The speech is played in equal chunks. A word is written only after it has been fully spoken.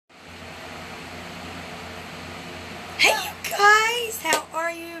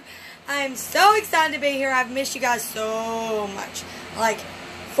are you? I am so excited to be here. I've missed you guys so much. Like,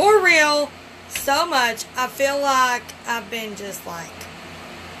 for real, so much. I feel like I've been just like,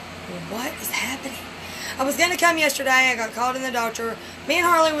 what is happening? I was going to come yesterday. I got called in the doctor. Me and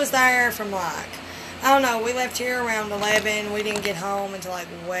Harley was there from like, I don't know, we left here around 11. We didn't get home until like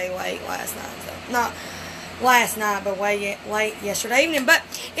way late last night. So, not last night, but way late yesterday evening. But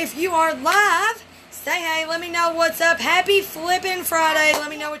if you are live, say hey, let me know what's up. Happy flipping Friday. Let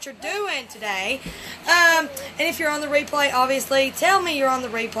me know what you're doing today. And if you're on the replay, obviously, tell me you're on the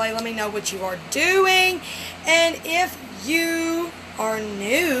replay. Let me know what you are doing. And if you are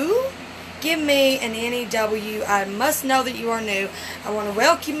new, give me an NEW. I must know that you are new. I want to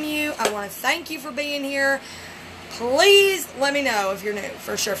welcome you. I want to thank you for being here. Please let me know if you're new.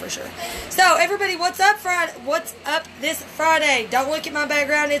 For sure, for sure. So, everybody, what's up Friday? What's up this Friday? Don't look at my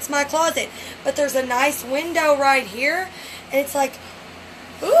background. It's my closet. But there's a nice window right here. And it's like,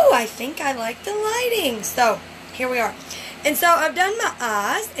 ooh, I think I like the lighting. So, here we are. And so, I've done my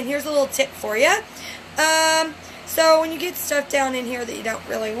eyes. And here's a little tip for you. So, when you get stuff down in here that you don't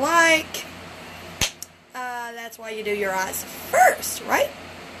really like, that's why you do your eyes first, right?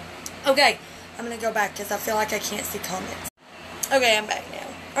 Okay. I'm going to go back because I feel like I can't see comments. Okay, I'm back now.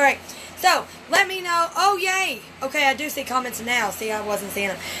 Alright, so, let me know. Oh, yay. Okay, I do see comments now. See, I wasn't seeing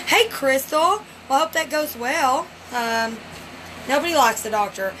them. Hey, Crystal. Well, I hope that goes well. Nobody likes the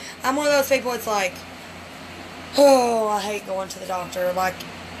doctor. I'm one of those people, it's like, oh, I hate going to the doctor. Like,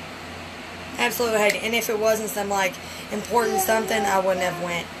 absolutely hate it. And if it wasn't some, like, important something, I wouldn't have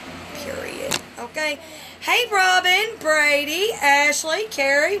went, period. Okay? Hey, Robin, Brady, Ashley,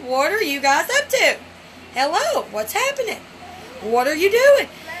 Carrie, what are you guys up to? Hello, what's happening? What are you doing?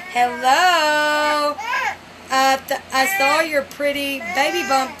 Hello. I saw your pretty baby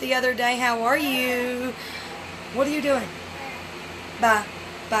bump the other day. How are you? What are you doing? Bye.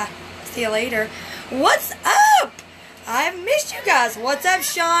 Bye. See you later. What's up? I've missed you guys. What's up,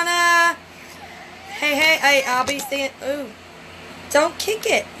 Shauna? Hey, I'll be seeing... Ooh. Don't kick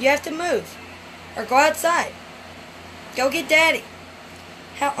it. You have to move. Or go outside. Go get Daddy.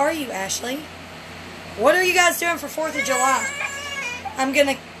 How are you, Ashley? What are you guys doing for 4th of July? I'm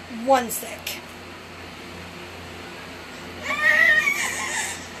gonna... One sec. You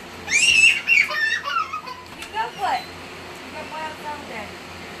go play. Go play outside with Daddy.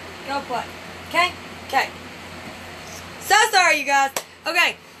 Go play. Okay? Okay. So sorry, you guys.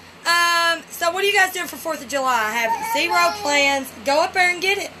 Okay. So what are you guys doing for 4th of July? I have 0 plans. Go up there and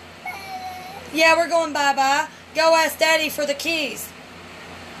get it. Yeah, we're going bye-bye. Go ask Daddy for the keys.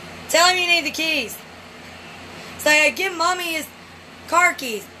 Tell him you need the keys. Say, give Mommy his car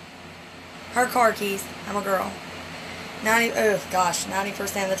keys. Her car keys. I'm a girl. 90%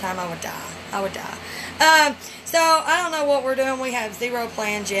 of the time I would die. I would die. So, I don't know what we're doing. We have 0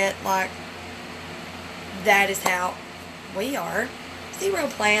 plans yet. Like, that is how we are. 0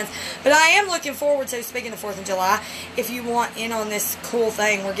 plans. But I am looking forward to, speaking of 4th of July, if you want in on this cool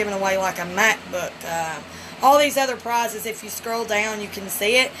thing, we're giving away like a MacBook. All these other prizes, if you scroll down, you can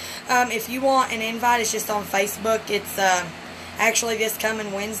see it. If you want an invite, it's just on Facebook. It's actually this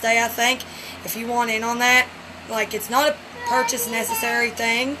coming Wednesday, I think. If you want in on that, like, it's not a purchase necessary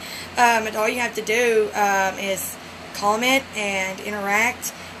thing. And all you have to do is comment and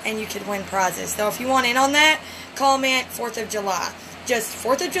interact, and you could win prizes. So if you want in on that, comment 4th of July. Just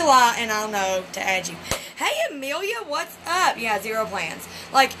 4th of July, and I'll know to add you. Hey, Amelia, what's up? Yeah, 0 plans.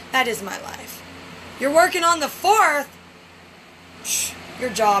 Like, that is my life. You're working on the 4th. Psh, your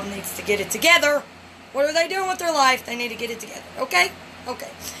job needs to get it together. What are they doing with their life? They need to get it together. Okay?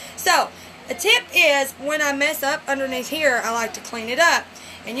 Okay. So, a tip is, when I mess up underneath here, I like to clean it up.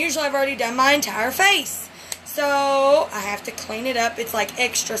 And usually I've already done my entire face. So, I have to clean it up. It's like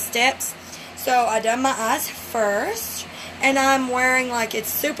extra steps. So, I done my eyes first. And I'm wearing, like,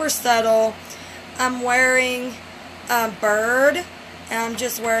 it's super subtle. I'm wearing a bird. And I'm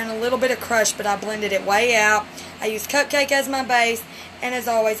just wearing a little bit of Crush, but I blended it way out. I used Cupcake as my base. And as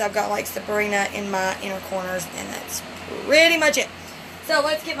always, I've got, like, Sabrina in my inner corners. And that's pretty much it. So,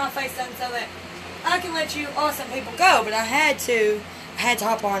 let's get my face done so that I can let you awesome people go. But I had to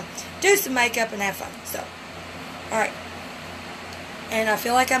hop on, do some makeup, and have fun. So, alright. And I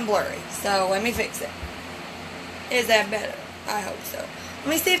feel like I'm blurry. So, let me fix it. Is that better? I hope so. Let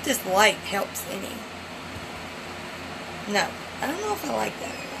me see if this light helps any. No. I don't know if I like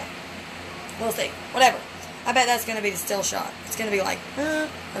that or not. We'll see. Whatever. I bet that's going to be the still shot. It's going to be like,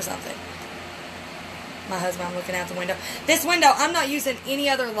 or something. My husband, I'm looking out the window. This window, I'm not using any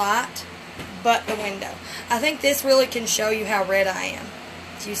other light but the window. I think this really can show you how red I am.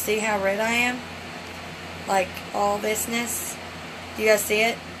 Do you see how red I am? Like, all thisness. Do you guys see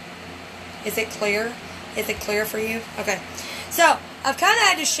it? Is it clear? Is it clear for you? Okay. So, I've kind of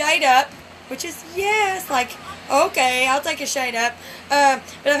had to shade up, which is, yes, like, okay, I'll take a shade up. But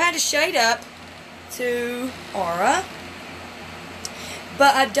I've had to shade up to Aura.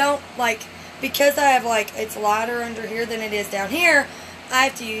 But I don't, like, because I have, like, it's lighter under here than it is down here, I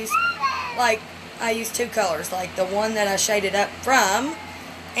have to use, like, I use two colors. Like, the one that I shaded up from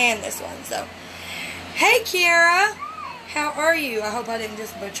and this one. So, hey, Kiara. How are you? I hope I didn't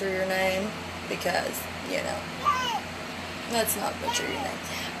just butcher your name because, you know, let's not butcher your name.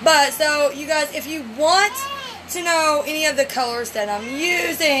 But, so, you guys, if you want to know any of the colors that I'm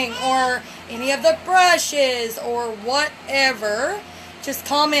using or any of the brushes or whatever, just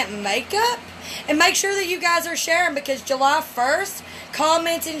comment makeup. And make sure that you guys are sharing because July 1st,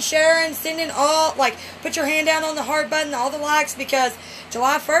 commenting, sharing, sending all, like, put your hand down on the heart button, all the likes because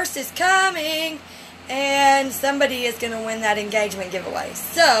July 1st is coming. And somebody is going to win that engagement giveaway.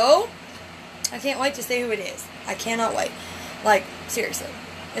 So, I can't wait to see who it is. I cannot wait. Like, seriously.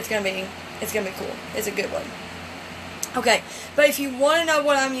 It's going to be cool. It's a good one. Okay, but if you want to know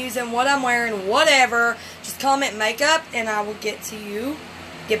what I'm using, what I'm wearing, whatever, just comment makeup and I will get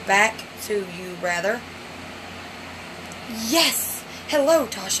back to you, rather. Yes! Hello,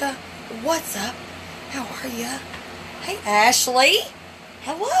 Tasha. What's up? How are ya? Hey, Ashley.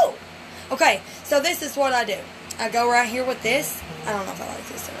 Hello. Okay, so this is what I do. I go right here with this. I don't know if I like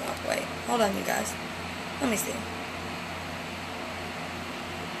this or not. Wait, hold on, you guys. Let me see.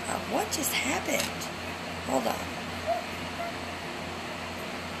 What just happened? Hold on.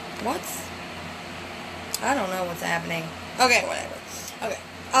 I don't know what's happening. Okay, whatever. Okay,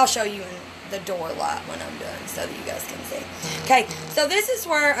 I'll show you in the door light when I'm done so that you guys can see. Okay, so this is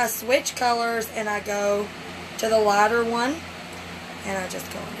where I switch colors and I go to the lighter one. And I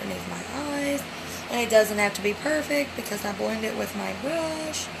just go underneath my eyes. And it doesn't have to be perfect because I blend it with my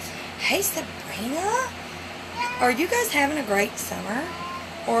brush. Hey, Sabrina. Are you guys having a great summer?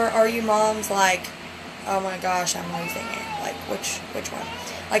 Or are you moms like, oh my gosh, I'm losing it? Like, which one?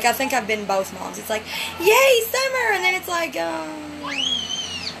 Like, I think I've been both moms. It's like, yay, summer! And then it's like,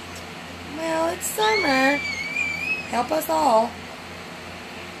 well, it's summer. Help us all.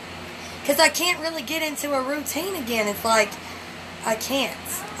 Because I can't really get into a routine again. It's like, I can't.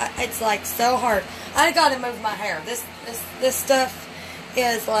 It's like so hard. I gotta move my hair. This stuff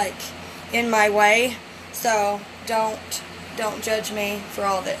is like in my way. So don't judge me for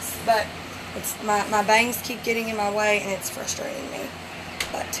all this. But it's my bangs keep getting in my way and it's frustrating me.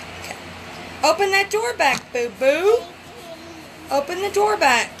 But okay. Open that door back, boo boo. Open the door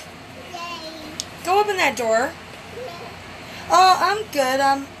back. Go open that door. Oh, I'm good.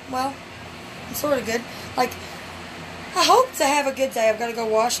 I'm sort of good. Like, I hope to have a good day. I've got to go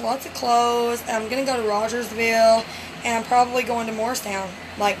wash lots of clothes. I'm going to go to Rogersville. And I'm probably going to Morristown.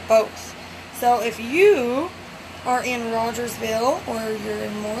 Like, both. So, if you are in Rogersville or you're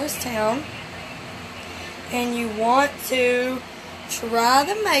in Morristown and you want to try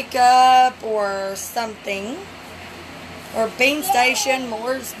the makeup or something, or Bean Station,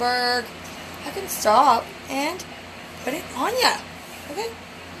 Mooresburg, I can stop and put it on ya. Okay?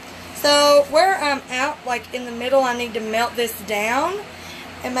 So, where I'm out, like in the middle, I need to melt this down.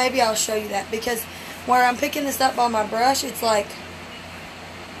 And maybe I'll show you that. Because where I'm picking this up on my brush, it's like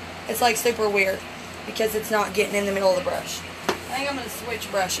super weird. Because it's not getting in the middle of the brush. I think I'm going to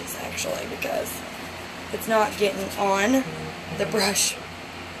switch brushes, actually. Because it's not getting on the brush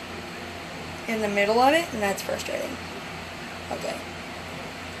in the middle of it. And that's frustrating. Okay.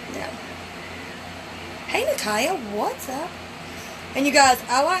 Now. Hey, Nakaya, what's up? And you guys,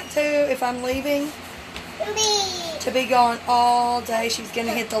 I like to, if I'm leaving, to be gone all day. She's going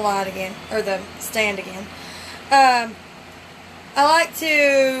to hit the light again, or the stand again. I like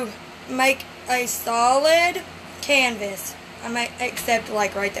to make a solid canvas. Except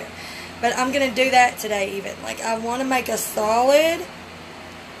like right there. But I'm going to do that today even. Like, I want to make a solid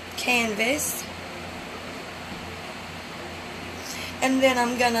canvas. And then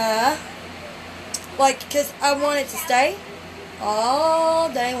I'm going to, like, because I want it to stay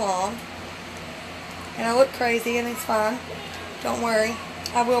all day long. And I look crazy and it's fine. Don't worry.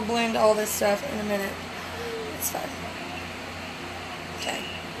 I will blend all this stuff in a minute. It's fine. Okay.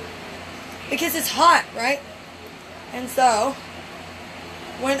 Because it's hot, right? And so,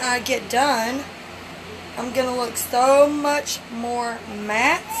 when I get done, I'm going to look so much more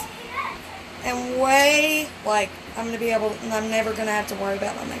matte. And way, like, I'm never going to have to worry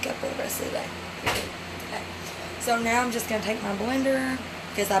about my makeup for the rest of the day. Okay. So now I'm just going to take my blender,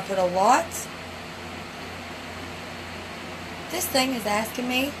 because I put a lot. This thing is asking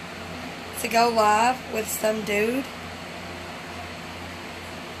me to go live with some dude.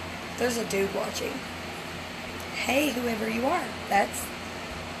 There's a dude watching. Hey, whoever you are.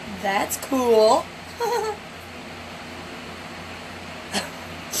 That's cool.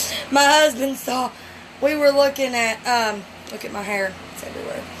 My husband saw, we were looking at, look at my hair, it's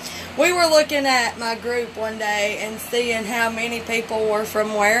everywhere. We were looking at my group one day and seeing how many people were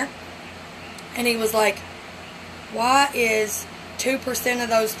from where. And he was like, why is 2% of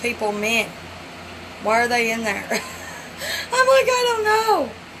those people men? Why are they in there? I'm like, I don't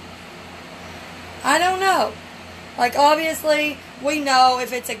know. I don't know. Like, obviously, we know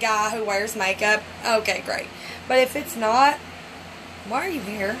if it's a guy who wears makeup, okay, great. But if it's not, why are you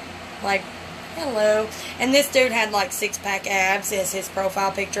here? Like, hello. And this dude had like 6-pack abs as his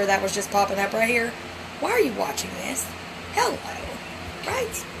profile picture that was just popping up right here. Why are you watching this? Hello.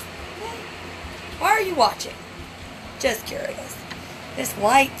 Right? Why are you watching? Just curious. This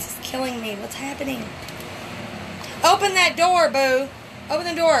light is killing me. What's happening? Open that door, boo. Open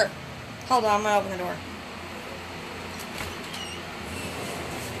the door. Hold on, I'm going to open the door.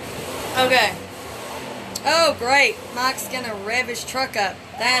 Okay. Oh, great. Mike's going to rev his truck up.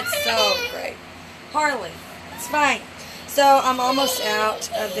 That's so great. Harley. It's fine. So, I'm almost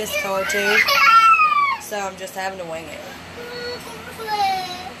out of this color tube. So, I'm just having to wing it.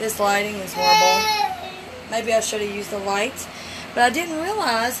 This lighting is horrible. Maybe I should have used the lights. But I didn't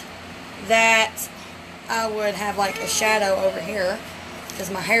realize that I would have like a shadow over here because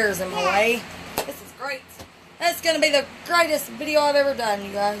my hair is in my way. This is great. That's going to be the greatest video I've ever done,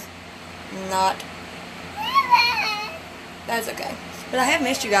 you guys. Not. That's okay. But I have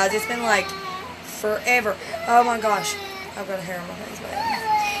missed you guys. It's been like forever. Oh my gosh. I've got a hair on my face.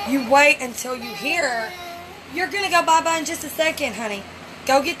 Wait. You wait until you hear. You're going to go bye-bye in just a second, honey.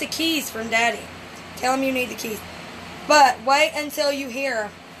 Go get the keys from Daddy. Tell him you need the keys. But wait until you hear.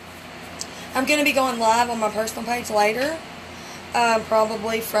 I'm going to be going live on my personal page later.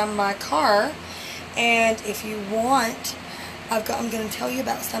 Probably from my car. And if you want, I'm going to tell you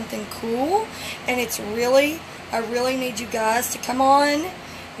about something cool. And it's really, I really need you guys to come on.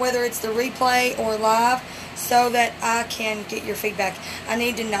 Whether it's the replay or live. So that I can get your feedback. I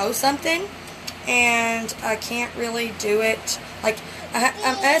need to know something. And I can't really do it. Like,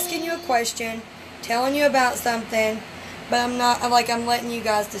 I'm asking you a question. Telling you about something. But I'm not, I'm letting you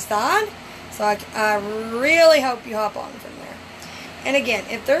guys decide. So I really hope you hop on from there. And again,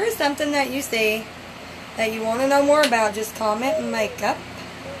 if there is something that you see that you want to know more about, just comment makeup.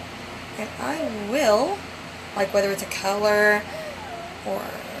 And I will, like whether it's a color or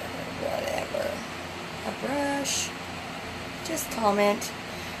whatever. A brush. Just comment.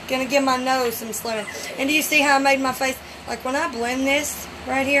 Gonna give my nose some slimming. And do you see how I made my face? Like when I blend this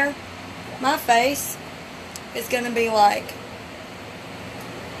right here, my face is going to be like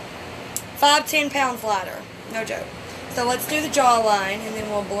 5-10 pounds lighter. No joke. So let's do the jawline and then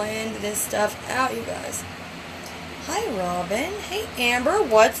we'll blend this stuff out, you guys. Hi, Robin. Hey, Amber.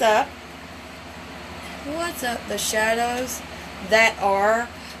 What's up? What's up? The shadows that are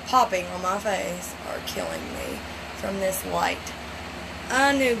popping on my face are killing me from this light.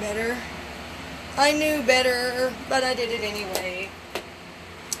 I knew better. I knew better, but I did it anyway.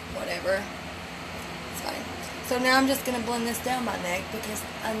 Whatever. It's fine. So now I'm just going to blend this down my neck because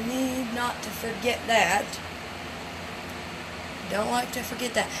I need not to forget that. Don't like to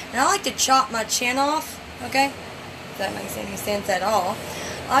forget that. Now I like to chop my chin off, okay? If that makes any sense at all.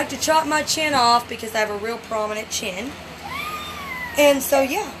 I like to chop my chin off because I have a real prominent chin. And so,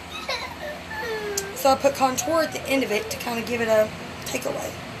 yeah. So I put contour at the end of it to kind of give it a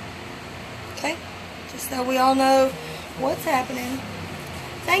takeaway. Okay? Just so we all know what's happening.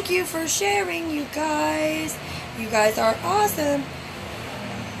 Thank you for sharing, you guys. You guys are awesome.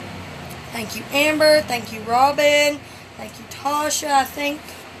 Thank you, Amber. Thank you, Robin. Thank you, Tasha, I think.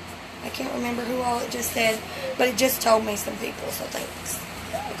 I can't remember who all it just said, but it just told me some people, so thanks.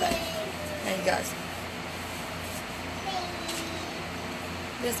 Okay. Now, you guys.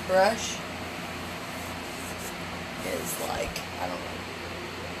 This brush is like, I don't know.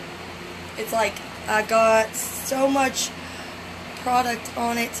 It's like I got so much product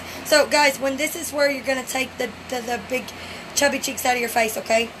on it. So guys, when this is where you're going to take the big chubby cheeks out of your face,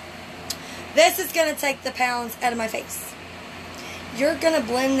 okay? This is going to take the pounds out of my face. You're going to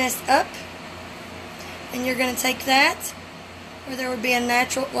blend this up. And you're going to take that, where there would be a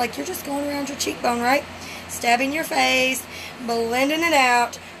natural, like you're just going around your cheekbone, right? Stabbing your face, blending it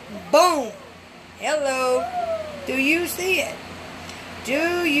out. Boom! Hello. Do you see it?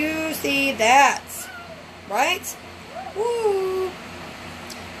 Do you see that? Right? Woo!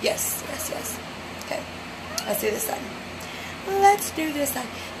 Yes, yes, yes. Okay. Let's do this side. Let's do this side.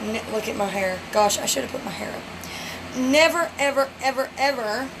 Look at my hair. Gosh, I should have put my hair up. Never, ever, ever,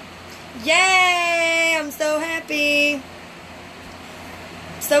 ever Yay! I'm so happy.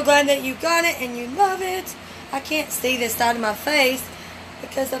 So glad that you got it and you love it. I can't see this side of my face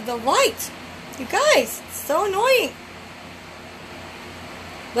because of the light. You guys, it's so annoying.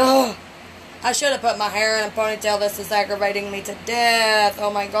 Ugh. I should have put my hair in a ponytail. This is aggravating me to death.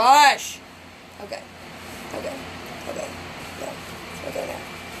 Oh my gosh. Okay. Okay. Okay. Yeah. Okay now.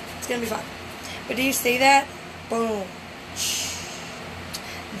 It's going to be fine. But do you see that? Boom.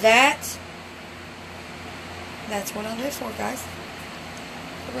 That's what I live for, guys.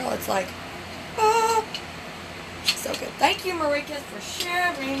 For real, it's like, oh, so good. Thank you, Marika, for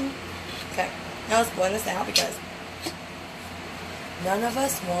sharing. Okay, now let's blend this out because none of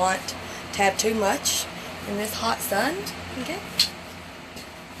us want to have too much in this hot sun. Okay,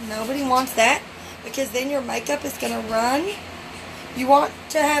 nobody wants that because then your makeup is gonna run. You want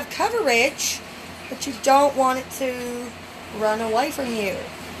to have coverage, but you don't want it to run away from you.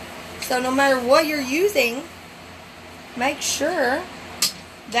 So no matter what you're using, make sure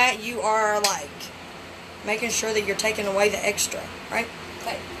that you are like making sure that you're taking away the extra, right?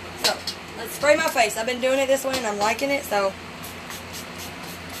 Okay, so let's spray my face. I've been doing it this way and I'm liking it, so.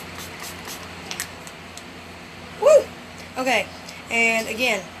 Woo! Okay, and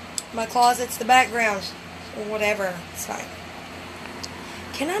again, my closet's the background or whatever. It's fine.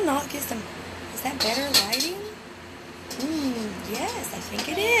 Can I not get some, is that better lighting? Yes, I think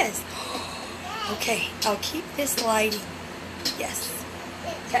it is. Okay, I'll keep this lighting. Yes.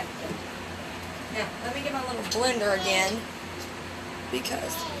 Okay. Now, let me get my little blender again.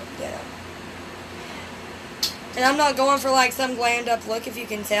 Because, yeah. And I'm not going for like some glammed up look, if you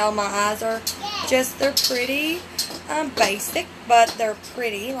can tell. My eyes are just, they're pretty basic, but they're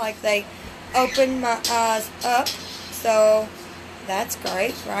pretty. Like they open my eyes up. So, that's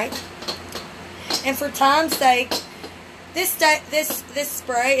great, right? And for time's sake, this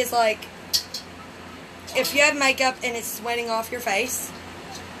spray is like, if you have makeup and it's sweating off your face,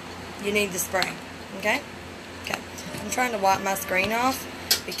 you need the spray, okay? Okay, I'm trying to wipe my screen off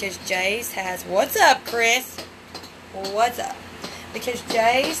because Jay's has, what's up, Chris? What's up? Because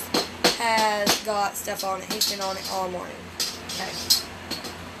Jay's has got stuff on it. He's been on it all morning, okay?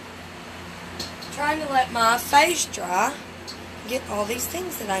 Trying to let my face dry, get all these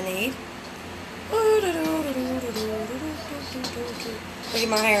things that I need. Look at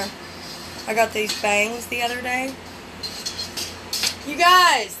my hair. I got these bangs the other day. You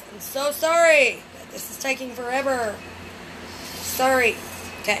guys, I'm so sorry that this is taking forever. Sorry.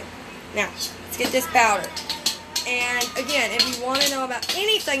 Okay, now, let's get this powder. And again, if you want to know about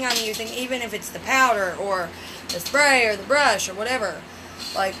anything I'm using, even if it's the powder or the spray or the brush or whatever,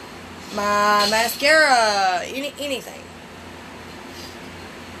 like my mascara, anything.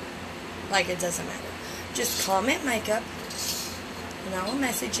 Like, it doesn't matter. Just comment makeup, and I will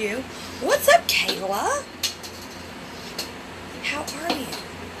message you. What's up, Kayla? How are you?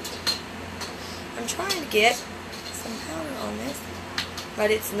 I'm trying to get some powder on this,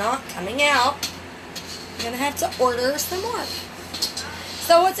 but it's not coming out. I'm going to have to order some more.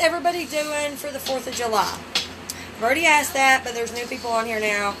 So what's everybody doing for the 4th of July? I've already asked that, but there's new people on here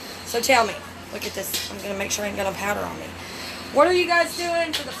now. So tell me. Look at this. I'm going to make sure I ain't got no powder on me. What are you guys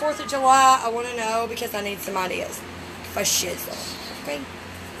doing for the 4th of July? I want to know because I need some ideas. For shizzle. Okay?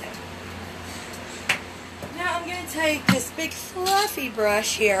 Now I'm going to take this big fluffy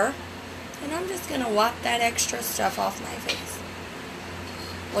brush here, and I'm just going to wipe that extra stuff off my face.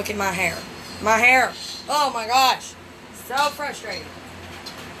 Look at my hair. My hair. Oh my gosh. So frustrating.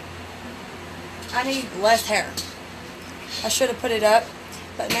 I need less hair. I should have put it up,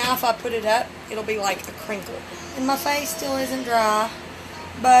 but now if I put it up, it'll be like a crinkle. And my face still isn't dry,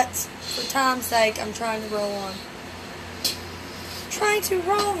 but for time's sake, I'm trying to roll on. Trying to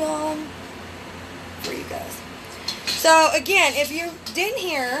roll on for you guys. So again, if you didn't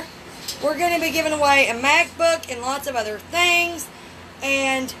hear, we're going to be giving away a MacBook and lots of other things,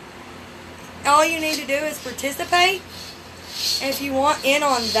 and all you need to do is participate. And if you want in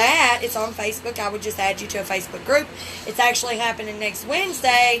on that, it's on Facebook. I would just add you to a Facebook group. It's actually happening next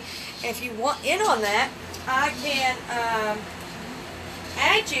Wednesday. And if you want in on that, I can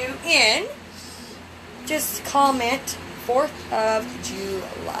add you in. Just comment 4th of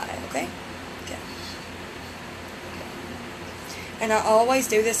July, okay? Okay. And I always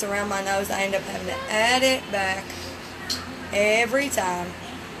do this around my nose. I end up having to add it back every time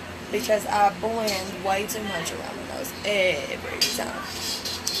because I blend way too much around my nose every time.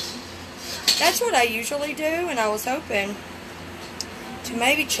 That's what I usually do, and I was hoping to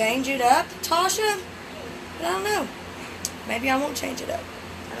maybe change it up, Tasha. But I don't know. Maybe I won't change it up.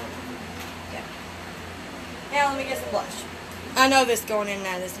 I don't know. Yeah. Now let me get some blush. I know this going in and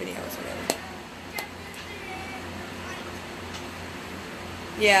out of this video is whatever.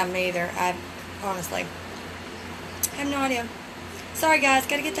 Yeah, me either. I honestly have no idea. Sorry guys,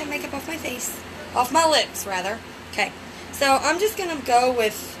 gotta get that makeup off my face. Off my lips, rather. Okay, so I'm just gonna go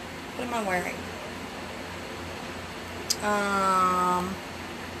with, what am I wearing?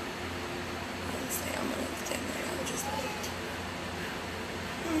 Let's see, I'm gonna stand there. I'll just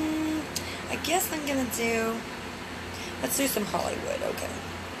I guess I'm gonna do, let's do some Hollywood, okay.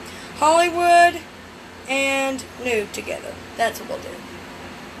 Hollywood and nude together. That's what we'll do.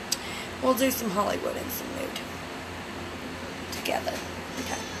 We'll do some Hollywood and some nude together.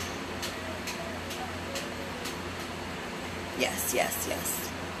 Okay. Yes, yes, yes.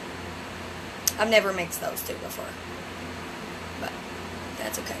 I've never mixed those two before. But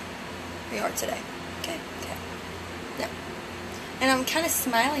that's okay. We are today. Okay, okay. No. And I'm kind of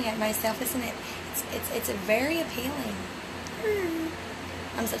smiling at myself, isn't it? It's very appealing.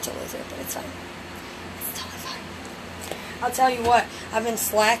 I'm such a loser, but it's fine. It's totally fine. I'll tell you what, I've been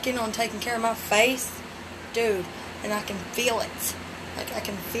slacking on taking care of my face. Dude, and I can feel it. Like, I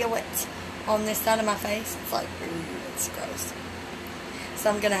can feel it on this side of my face. It's like, ooh, it's gross. So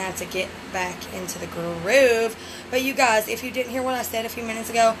I'm going to have to get back into the groove. But you guys, if you didn't hear what I said a few minutes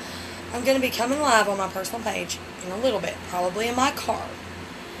ago, I'm going to be coming live on my personal page in a little bit, probably in my car.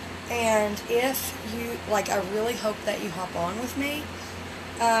 And if you, like, I really hope that you hop on with me,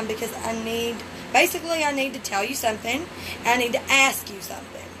 because I need to tell you something, and I need to ask you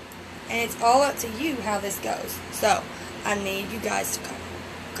something. And it's all up to you how this goes. So, I need you guys to come.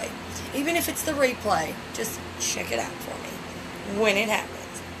 Okay? Even if it's the replay, just check it out for me when it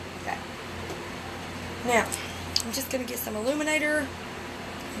happens. Okay? Now, I'm just going to get some illuminator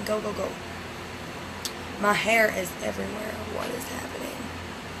and go, go, go. My hair is everywhere. What is happening?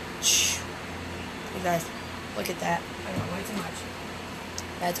 Shh. You guys, look at that. I got way too much.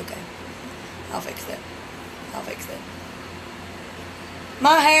 That's okay. I'll fix it. I'll fix it.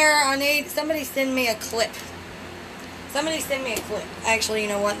 My hair, I need, somebody send me a clip. Somebody send me a clip. Actually, you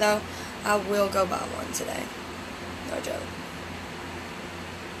know what though? I will go buy one today. No joke.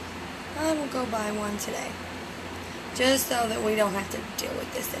 I will go buy one today. Just so that we don't have to deal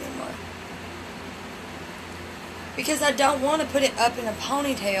with this anymore. Because I don't want to put it up in a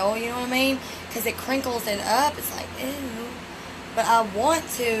ponytail, you know what I mean? Because it crinkles it up. It's like, ew. But I want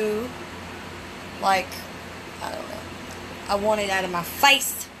to, like, I don't know. I want it out of my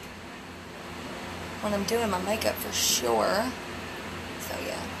face when I'm doing my makeup for sure. So,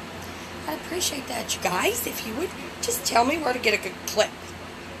 yeah. I'd appreciate that, you guys. If you would just tell me where to get a good clip.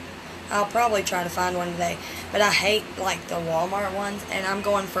 I'll probably try to find one today. But I hate, like, the Walmart ones. And I'm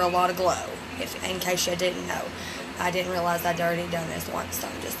going for a lot of glow. In case you didn't know. I didn't realize I'd already done this once. So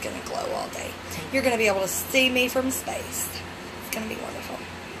I'm just going to glow all day. You're going to be able to see me from space. It's going to be wonderful.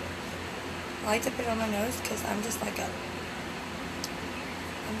 I like to put it on my nose because I'm just like a...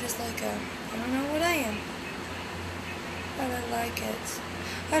 I don't know what I am. But I like it.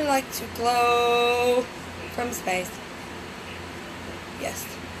 I like to glow from space. Yes.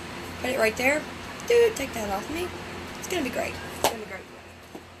 Put it right there. Dude, take that off me. It's going to be great. It's going to be great.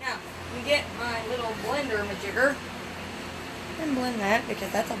 Now, let me get my little blender majigger. And blend that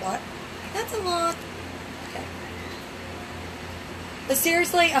because that's a lot. That's a lot. Okay. But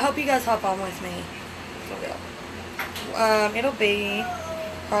seriously, I hope you guys hop on with me. For real. It'll be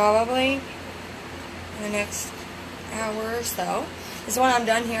probably in the next hour or so. This is when I'm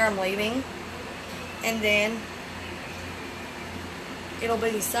done here. I'm leaving. And then it'll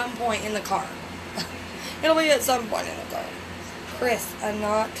be some point in the car. It'll be at some point in the car. Chris, I'm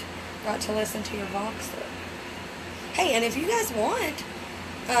not got to listen to your Voxer. Hey, and if you guys want,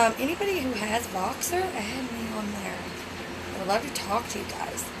 anybody who has Voxer, add me on there. I would love to talk to you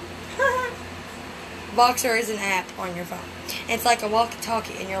guys. Voxer is an app on your phone. It's like a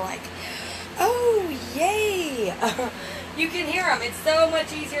walkie-talkie, and you're like, oh, yay! You can hear them. It's so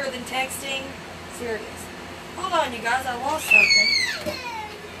much easier than texting. Serious. Hold on, you guys. I lost something.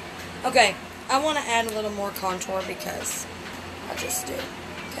 Okay, I want to add a little more contour because I just do.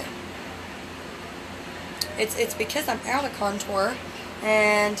 Okay. It's because I'm out of contour,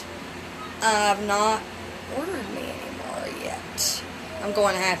 and I've not ordered me anymore yet. I'm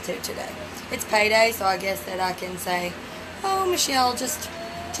going to have to today. It's payday, so I guess that I can say, oh, Michelle, just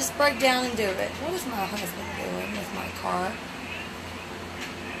break down and do it. What is my husband doing with my car?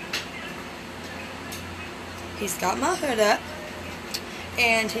 He's got my hood up,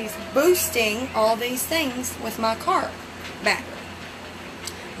 and he's boosting all these things with my car battery.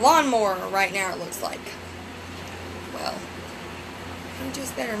 Lawnmower right now, it looks like. Well, you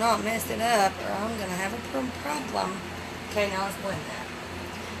just better not mess it up, or I'm going to have a problem. Okay, now let's blend that.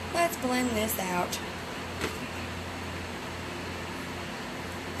 Let's blend this out.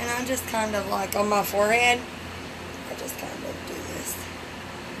 And I just kind of like on my forehead, I just kind of do this.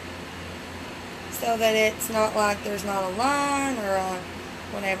 So that it's not like there's not a line or a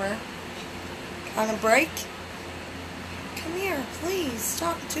whatever kind of break. Come here, please,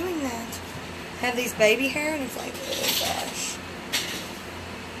 stop doing that. I have these baby hair and it's like, oh gosh.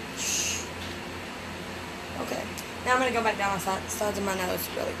 Shh. Okay, now I'm going to go back down my sides of my nose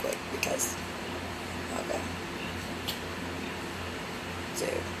really quick because, okay. Two.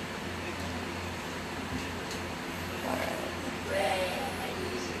 Alright.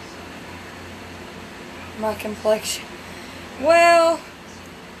 My complexion. Well,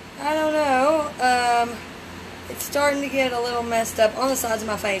 I don't know. It's starting to get a little messed up on the sides of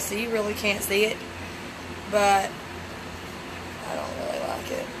my face, so you really can't see it. But I don't really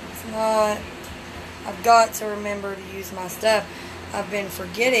like it. It's not. I've got to remember to use my stuff. I've been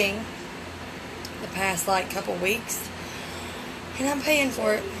forgetting the past like couple weeks, and I'm paying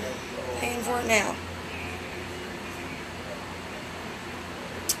for it. Paying for it now.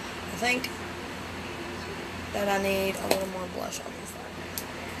 I think that I need a little more blush on this side.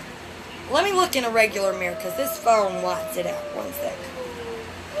 Let me look in a regular mirror because this phone lights it out. One sec.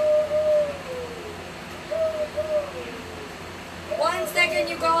 One second,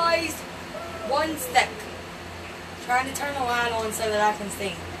 you guys. One sec. Trying to turn the light on so that I can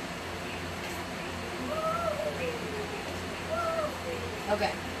see.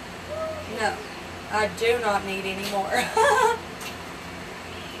 Okay. No. I do not need any more.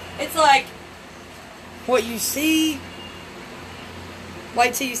 It's like what you see.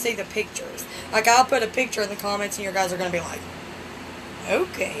 Wait till you see the pictures. Like, I'll put a picture in the comments and your guys are going to be like,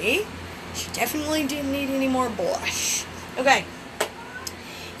 okay, she definitely didn't need any more blush. Okay.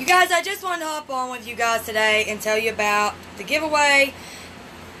 You guys, I just wanted to hop on with you guys today and tell you about the giveaway.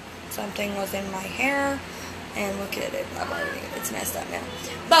 Something was in my hair. And look at it. It's messed up now.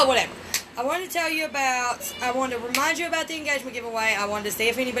 But whatever. I wanted to tell you about, I wanted to remind you about the engagement giveaway. I wanted to see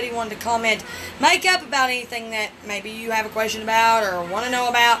if anybody wanted to comment makeup about anything that maybe you have a question about or want to know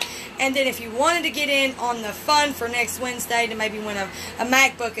about. And then if you wanted to get in on the fun for next Wednesday to maybe win a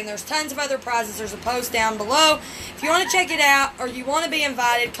MacBook, and there's tons of other prizes, there's a post down below. If you want to check it out or you want to be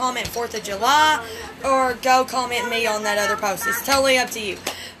invited, comment 4th of July or go comment me on that other post. It's totally up to you.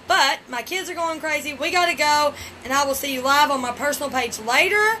 But my kids are going crazy. We got to go. And I will see you live on my personal page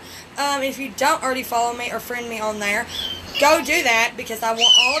later. If you don't already follow me or friend me on there, go do that because I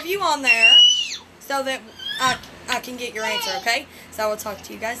want all of you on there so that I can get your answer, okay? So I will talk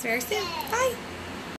to you guys very soon. Bye.